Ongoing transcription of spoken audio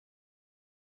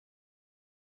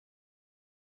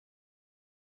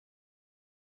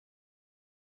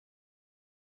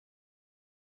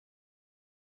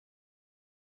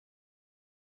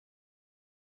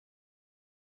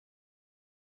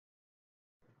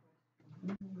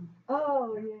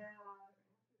Oh yeah.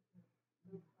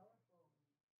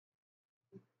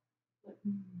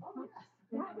 Oh yes.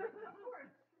 Yeah.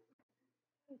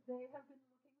 They have been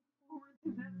looking forward to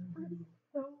this for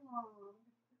so long,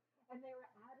 and they were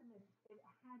adamant it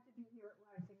had to be here at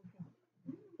Rising Sun.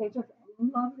 They just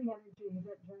love the energy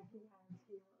that Jackie has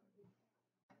here.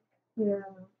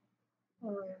 Yeah.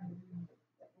 Um,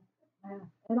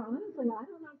 and honestly, I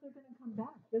don't know if they're going to come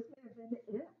back. This may have been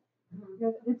it. You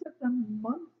know, it took them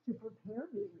months to prepare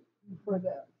me for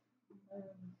this. And,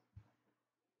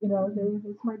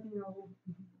 this might be a.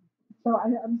 So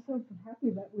I'm so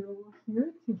happy that we're all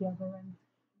here together. And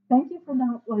thank you for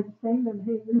not like saying them,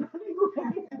 hey, you're running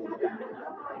away.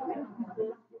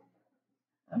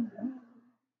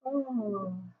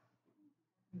 Oh,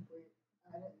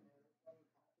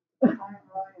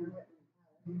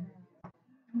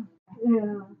 yeah.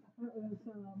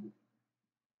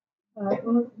 That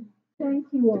was, well, thank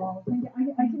you all. Thank you.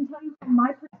 I can tell you from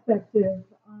my perspective,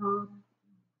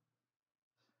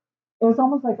 it was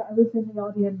almost like I was in the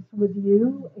audience with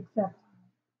you, except,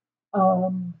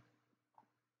 um,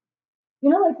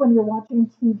 like when you're watching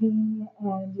TV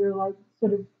and you're like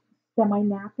sort of semi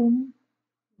napping.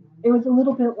 It was a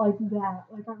little bit like that.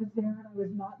 Like I was there and I was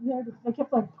not there because they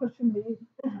kept like pushing me.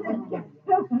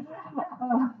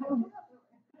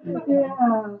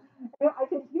 Yeah, I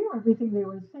could hear everything they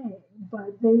were saying,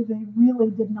 but they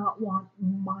really did not want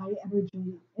my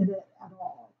energy in it at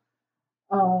all.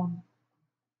 Um,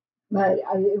 but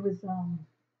it was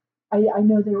I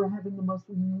know they were having the most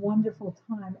wonderful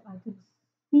time, and I could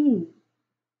see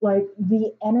like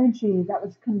the energy that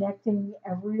was connecting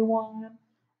everyone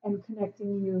and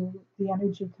connecting you, the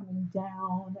energy coming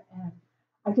down, and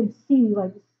I could see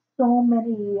like so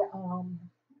many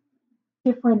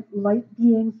different light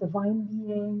beings, divine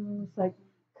beings, like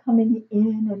coming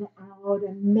in and out,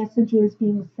 and messages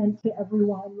being sent to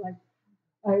everyone. Like,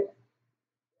 I,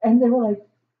 and they were like,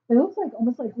 they looked like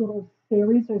almost like little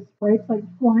fairies or sprites, like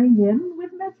flying in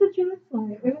with messages.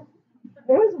 Like, it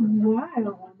was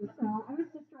wild. So I was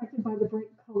distracted by the bright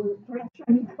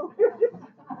shiny colors.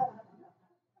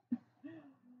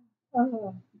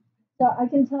 uh, so I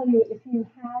can tell you, if you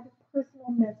had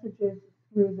personal messages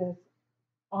through this,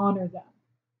 honor them,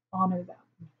 honor them.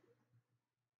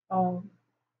 Um,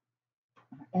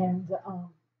 and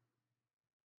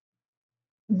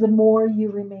the more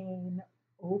you remain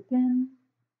open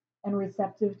and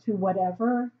receptive to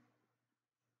whatever,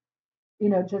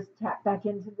 just tap back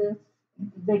into this.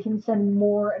 They can send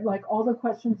more, like all the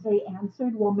questions they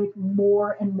answered will make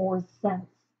more and more sense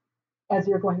as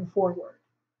you're going forward.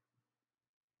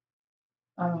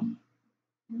 Um,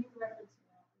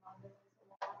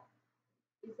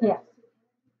 yeah,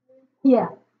 yeah,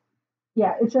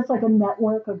 yeah. It's just like a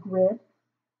network, a grid.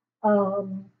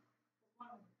 Um,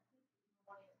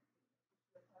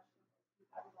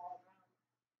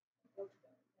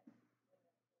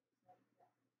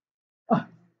 yeah,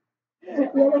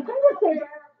 they kind of think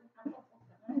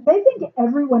they think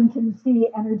everyone can see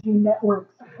energy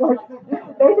networks. Like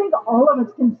they think all of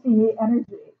us can see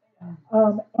energy.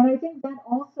 And I think that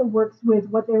also works with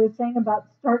what they were saying about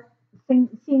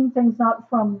seeing things not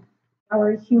from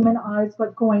our human eyes,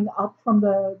 but going up from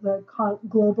the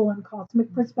global and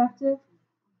cosmic perspective.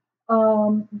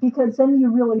 Because then you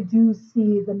really do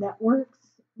see the networks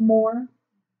more.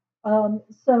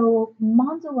 So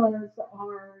mandalas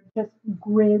are just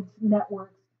grids,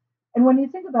 networks. And when you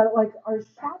think about it, like our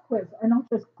chakras are not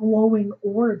just glowing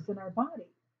orbs in our body.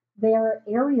 They are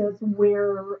areas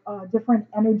where different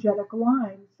energetic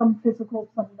lines, some physical,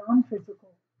 some non-physical,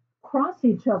 cross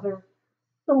each other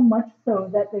so much so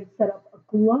that they set up a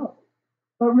glow.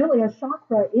 But really, a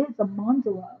chakra is a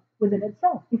mandala within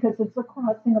itself because it's the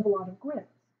crossing of a lot of grids.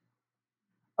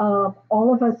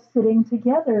 All of us sitting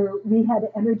together, we had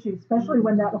energy, especially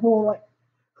when that whole like,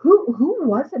 who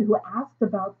was it who asked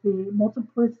about the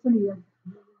multiplicity of?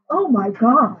 Oh my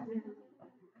God,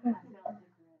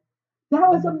 that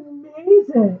was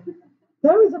amazing.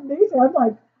 That was amazing. I'm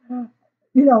like,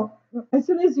 you know, as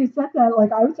soon as you said that,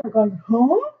 like I was like going,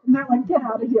 huh? And they're like, get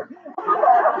out of here.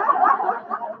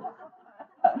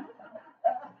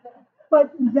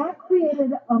 But that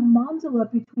created a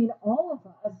mandala between all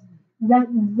of us. That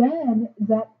then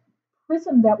that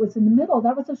prism that was in the middle,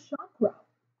 that was a chakra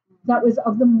that was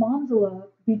of the mandala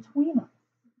between us.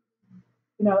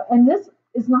 And this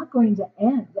is not going to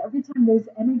end. Every time there's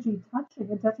energy touching,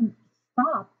 it doesn't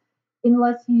stop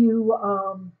unless as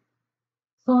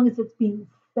long as it's being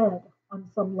fed on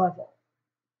some level.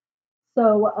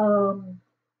 So,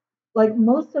 like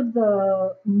most of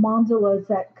the mandalas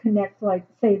that connect, like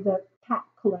say the cat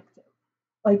collective,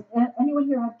 like anyone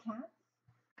here have cats?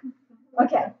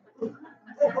 Okay.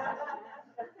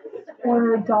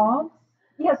 Or dogs.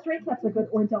 Yeah, stray cats are good.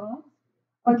 Or dogs.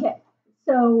 Okay.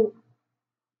 So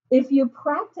if you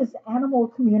practice animal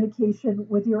communication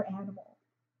with your animal,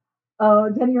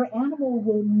 then your animal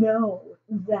will know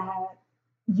that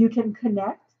you can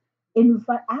connect.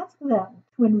 Ask them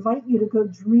to invite you to go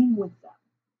dream with them.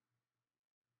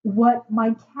 What my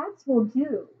cats will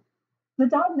do, the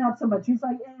dog not so much. He's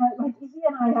like, like he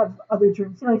and I have other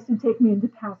dreams. He likes to take me into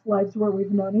past lives where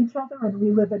we've known each other and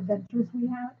relive adventures we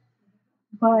had.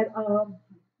 But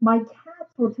my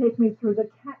cats will take me through the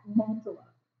cat mandala.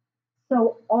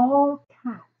 So all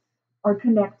cats are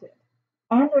connected,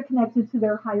 and they're connected to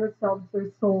their higher selves,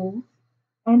 their souls,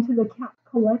 and to the cat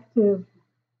collective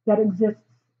that exists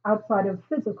outside of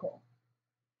physical.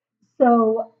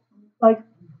 So, like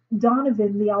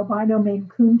Donovan, the albino Maine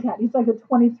Coon cat, he's like a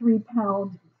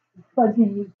 23-pound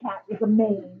fuzzy cat with a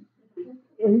mane.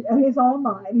 And he's all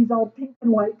mine. He's all pink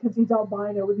and white because he's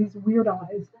albino with these weird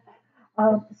eyes.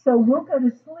 So we'll go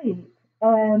to sleep,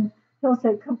 and he'll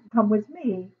say, come with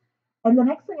me. And the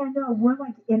next thing I know, we're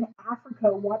like in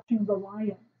Africa watching the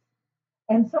lions.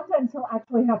 And sometimes he'll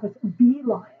actually have us be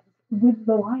lions with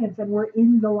the lions, and we're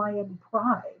in the lion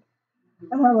pride.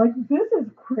 And I'm like, this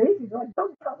is crazy. They're like,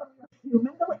 don't tell them you're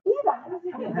human. They'll eat us.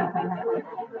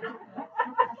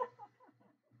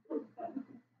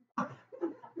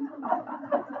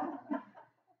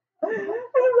 And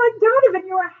I'm like, Donovan,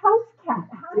 you're a house cat.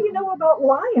 How do you know about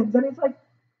lions? And he's like,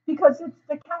 because it's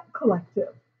the cat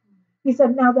collective. He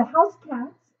said, now the house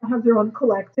cats have their own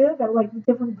collective, and like the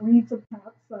different breeds of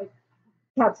cats, like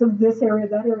cats of this area,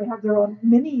 that area, have their own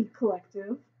mini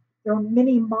collective, their own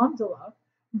mini mandala,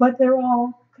 but they're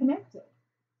all connected.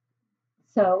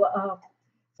 So,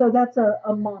 so that's a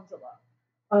mandala.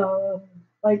 Um,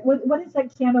 like what is that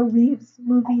Keanu Reeves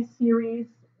movie series?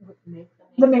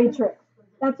 The Matrix.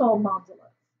 That's all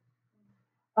mandalas.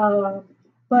 Um,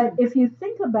 but if you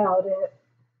think about it,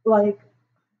 like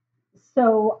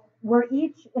so we're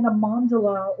each in a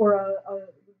mandala or a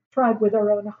tribe with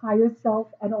our own higher self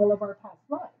and all of our past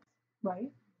lives,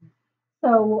 right?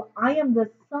 So I am the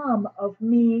sum of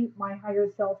me, my higher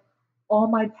self, all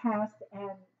my past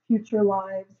and future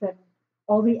lives, and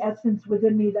all the essence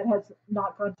within me that has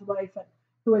not gone to life and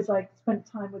who has like spent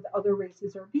time with other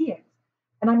races or beings.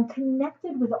 And I'm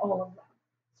connected with all of them.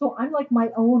 So I'm like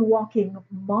my own walking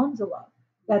mandala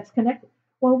that's connected.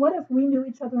 Well, what if we knew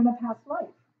each other in a past life?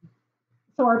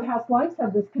 So our past lives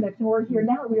have this connection. We're here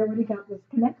now. We already got this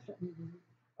connection.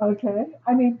 Okay.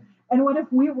 I mean, and what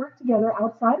if we work together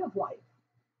outside of life?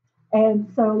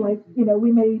 And so, like,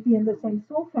 we may be in the same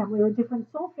soul family or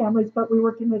different soul families, but we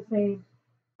work in the same,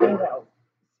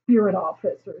 spirit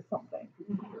office or something.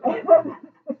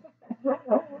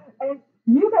 And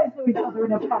you guys know each other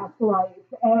in a past life.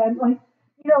 And, like,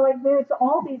 like there's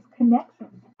all these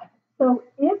connections. So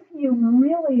if you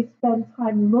really spend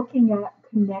time looking at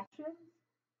connections,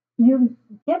 you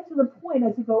get to the point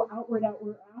as you go outward,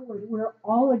 outward, outward, where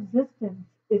all existence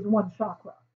is one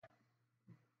chakra.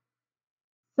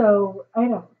 So I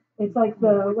know it's like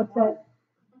the what's that?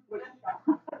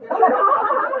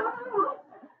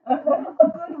 A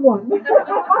good one.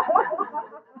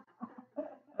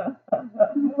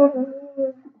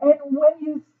 And when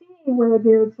you see where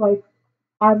there's like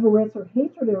avarice or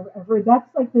hatred or whatever,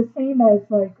 that's like the same as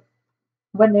like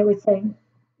when they were saying,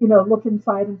 look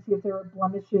inside and see if there are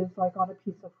blemishes like on a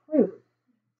piece of fruit.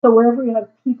 So wherever you have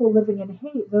people living in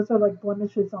hate, those are like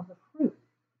blemishes on the fruit.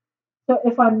 So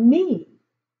if I'm me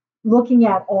looking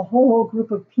at a whole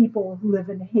group of people who live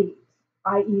in hate,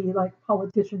 i.e., like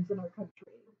politicians in our country,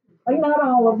 like not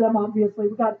all of them, obviously,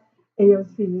 we got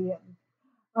AOC, and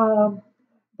um,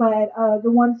 but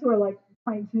the ones who are like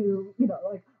trying to,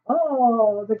 like,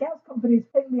 oh, the gas companies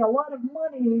pay me a lot of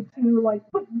money to like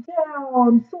put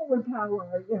down solar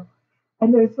power,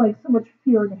 and there's like so much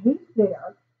fear and hate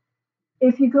there.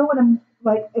 If you go and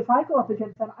like, if I go up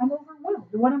against that, I'm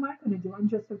overwhelmed. What am I going to do? I'm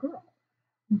just a girl.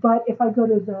 But if I go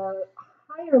to the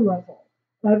higher level,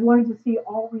 I've learned to see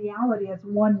all reality as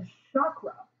one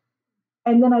chakra.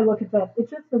 And then I look at that,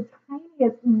 it's just the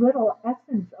tiniest little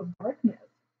essence of darkness.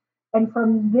 And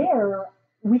from there,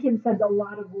 we can send a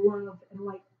lot of love and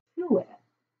light to it,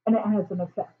 and it has an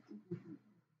effect.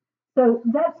 So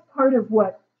that's part of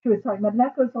what she was talking about. And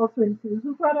that goes also into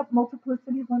who brought up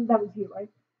multiplicity one? That was you, right?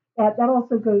 That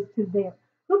also goes to there.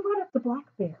 Who brought up the black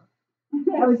bear?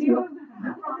 That was you.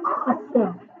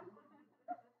 Awesome.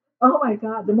 Oh my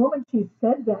God. The moment she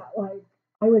said that, like,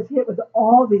 I was hit with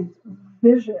all these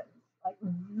visions, like,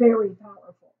 very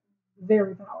powerful.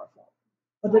 Very powerful.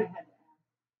 But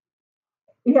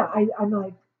yeah, I'm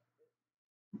like,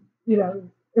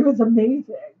 it was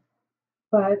amazing.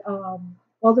 But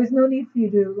well, there's no need for you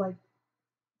to like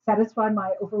satisfy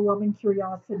my overwhelming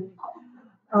curiosity.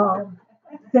 Um,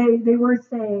 they were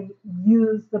saying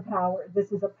use the power.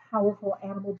 This is a powerful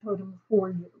animal totem for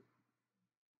you.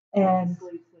 And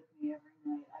sleeps with me every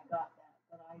night. I got that,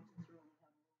 but I just really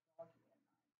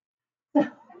have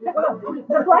a doggy at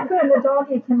night. the black bear and the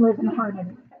doggy can live in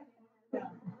harmony.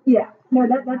 Yeah, no,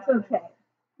 that's okay.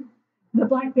 The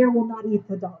black bear will not eat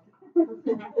the doggy.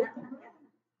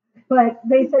 But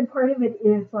they said part of it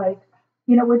is like,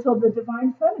 we're told the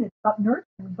divine feminine is about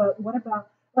nurturing, but what about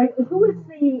like who is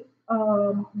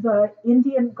the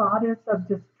Indian goddess of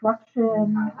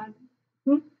destruction?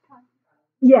 Hmm?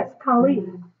 Yes, Kali.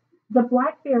 The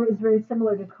black bear is very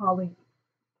similar to Kali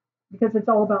because it's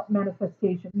all about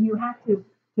manifestation. You have to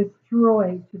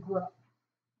destroy to grow.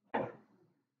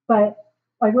 But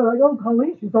like we're like, oh,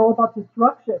 Kali, she's all about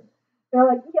destruction. They're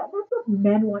like, yeah, that's what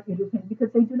men want you to think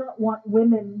because they do not want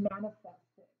women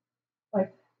manifesting.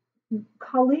 Like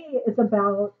Kali is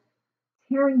about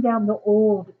tearing down the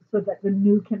old so that the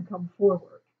new can come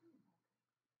forward.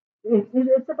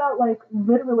 It's about like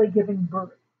literally giving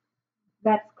birth.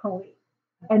 That's Kali.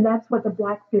 And that's what the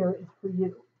black bear is for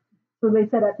you. So they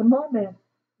said at the moment,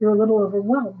 you're a little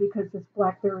overwhelmed because this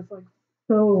black bear is like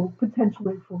so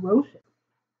potentially ferocious.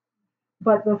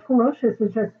 But the ferocious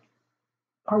is just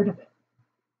part of it.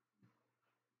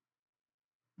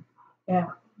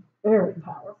 Yeah, very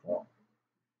powerful.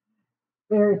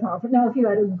 Very powerful. Now, if you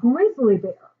had a grizzly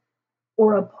bear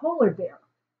or a polar bear,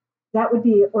 that would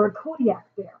be, or a Kodiak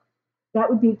bear, that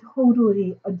would be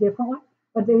totally a different one.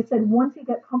 But they said once you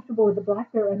get comfortable with the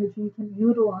black bear energy, you can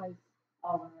utilize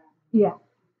all around. Yeah.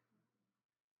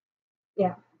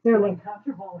 Yeah. They're Getting like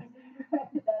comfortable with it.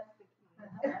 That's the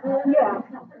key. Yeah.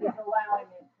 Yeah. Allowing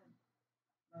it to.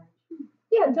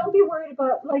 Yeah, don't be worried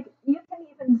about like you can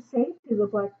even say to the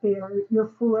black bear,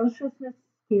 your ferociousness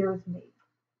scares me.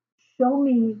 Show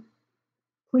me,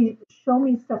 please show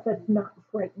me stuff that's not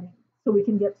frightening so we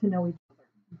can get to know each other.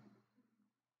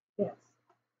 Yes.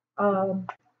 Um,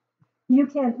 you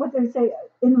can what they say,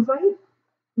 invite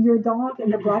your dog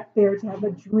and the black bear to have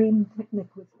a dream picnic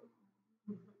with you.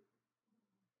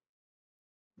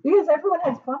 Because everyone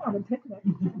has fun on a picnic.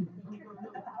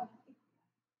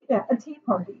 Yeah, a tea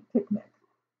party picnic.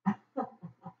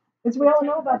 As we all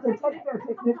know about the teddy bear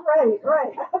picnic, right,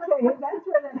 right. Okay, that's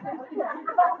where that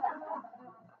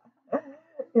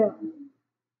Yeah.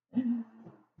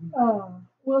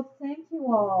 Well, thank you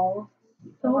all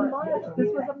so much. This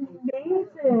was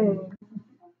amazing.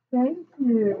 Thank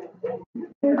you.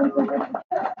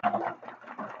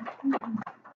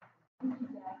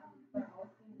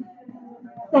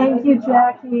 Thank you,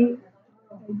 Jackie.